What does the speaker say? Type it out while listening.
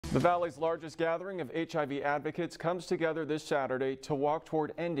The Valley's largest gathering of HIV advocates comes together this Saturday to walk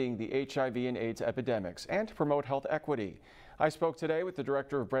toward ending the HIV and AIDS epidemics and to promote health equity. I spoke today with the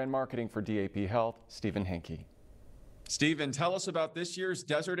Director of Brand Marketing for DAP Health, Stephen Henke. Stephen, tell us about this year's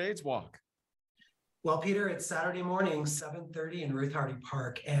Desert AIDS Walk. Well, Peter, it's Saturday morning, 7:30 in Ruth Hardy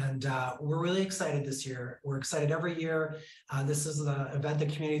Park, and we're really excited this year. We're excited every year. This is the event the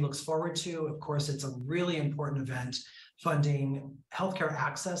community looks forward to. Of course, it's a really important event funding healthcare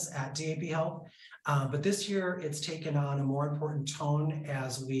access at DAP Health. But this year, it's taken on a more important tone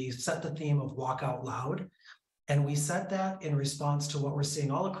as we set the theme of Walk Out Loud. And we set that in response to what we're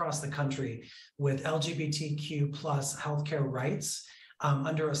seeing all across the country with LGBTQ plus healthcare rights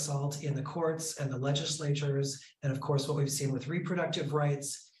under assault in the courts and the legislatures, and of course, what we've seen with reproductive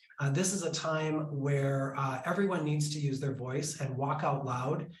rights. This is a time where everyone needs to use their voice and walk out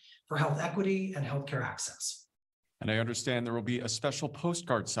loud for health equity and healthcare access. And I understand there will be a special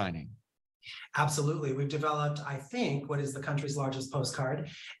postcard signing. Absolutely. We've developed, I think, what is the country's largest postcard.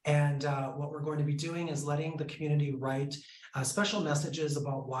 And what we're going to be doing is letting the community write special messages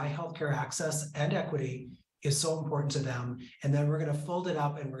about why healthcare access and equity is so important to them. And then we're going to fold it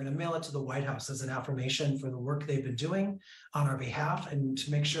up and we're going to mail it to the White House as an affirmation for the work they've been doing on our behalf and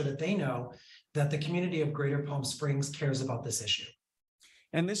to make sure that they know that the community of Greater Palm Springs cares about this issue.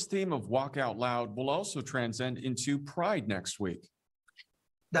 And this theme of Walk Out Loud will also transcend into Pride next week.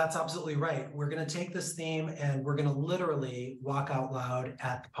 That's absolutely right. We're going to take this theme and we're going to literally walk out loud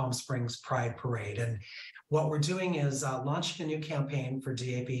at the Palm Springs Pride Parade. And what we're doing is launching a new campaign for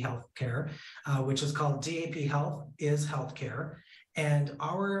DAP Healthcare, which is called DAP Health is Healthcare. And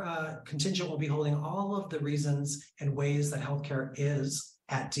our contingent will be holding all of the reasons and ways that healthcare is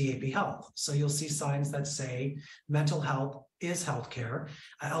at DAP Health. So you'll see signs that say mental health is healthcare,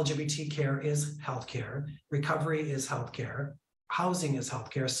 LGBT care is healthcare, recovery is healthcare, housing is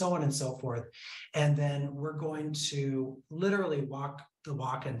healthcare, so on and so forth. And then we're going to literally walk the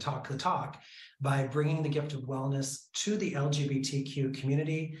walk and talk the talk by bringing the gift of wellness to the LGBTQ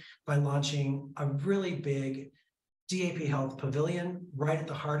community by launching a really big DAP Health Pavilion right at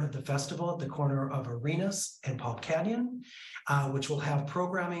the heart of the festival at the corner of Arenas and Pulp Canyon, which will have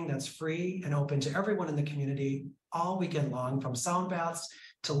programming that's free and open to everyone in the community all weekend long, from sound baths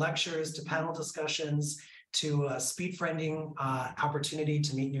to lectures to panel discussions to a speed friending opportunity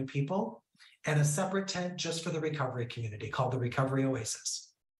to meet new people, and a separate tent just for the recovery community called the Recovery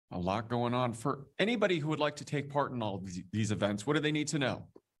Oasis. A lot going on. For anybody who would like to take part in all of these events, what do they need to know?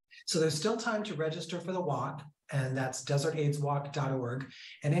 So there's still time to register for the walk, and that's desertaidswalk.org.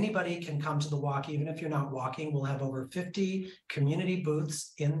 And anybody can come to the walk, even if you're not walking. We'll have over 50 community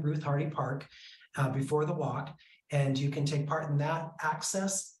booths in Ruth Hardy Park before the walk, and you can take part in that.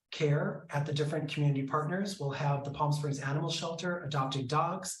 Access care at the different community partners. We'll have the Palm Springs Animal Shelter adopting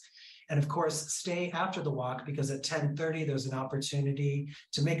dogs. And of course, stay after the walk, because at 10:30, there's an opportunity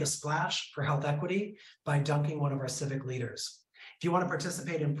to make a splash for health equity by dunking one of our civic leaders. If you want to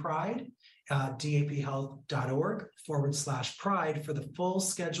participate in Pride, daphealth.org/Pride for the full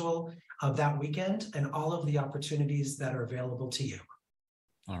schedule of that weekend and all of the opportunities that are available to you.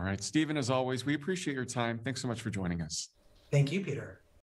 All right, Stephen, as always, we appreciate your time. Thanks so much for joining us. Thank you, Peter.